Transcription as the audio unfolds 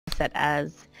set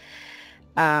as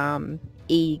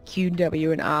E, Q,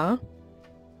 W, and R,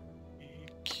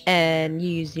 and you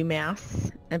use your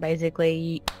mouse, and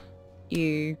basically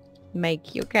you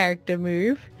make your character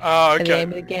move. Oh, And the okay. aim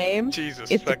of the game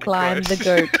Jesus is to fucking climb Christ. the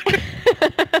goat.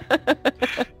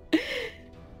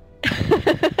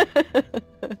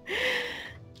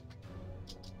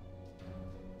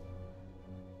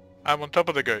 I'm on top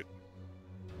of the goat.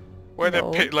 Where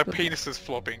No. the like penises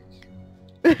flopping.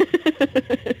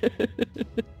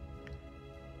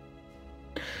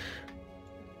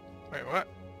 Wait, what?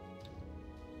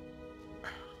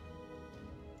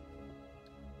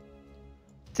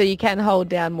 So you can hold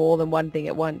down more than one thing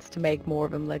at once to make more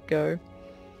of them let go.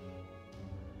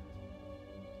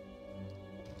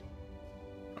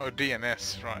 Oh,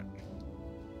 DNS, right.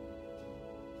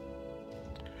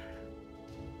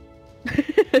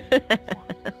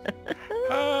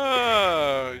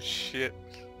 Oh, shit.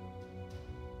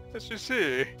 Let's just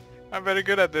see. I'm very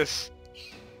good at this.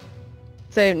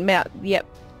 So yep,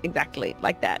 exactly,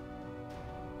 like that.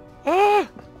 Ah!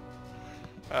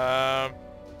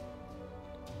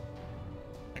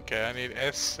 Okay, I need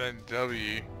S and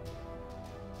W.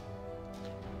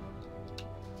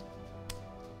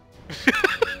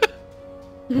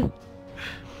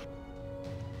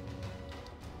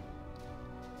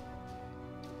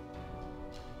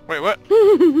 Wait, what?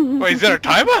 Wait, is there a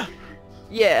timer?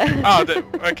 Yeah. Oh,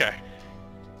 okay.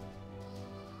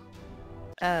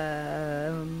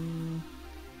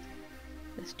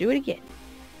 Let's do it again.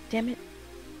 Damn it.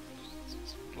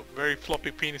 Very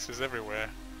floppy penises everywhere.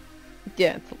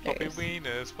 Yeah, it's Floppy hilarious.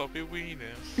 wieners, floppy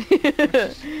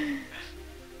wieners.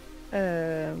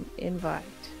 Invite.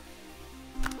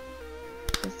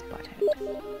 This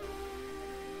butthead.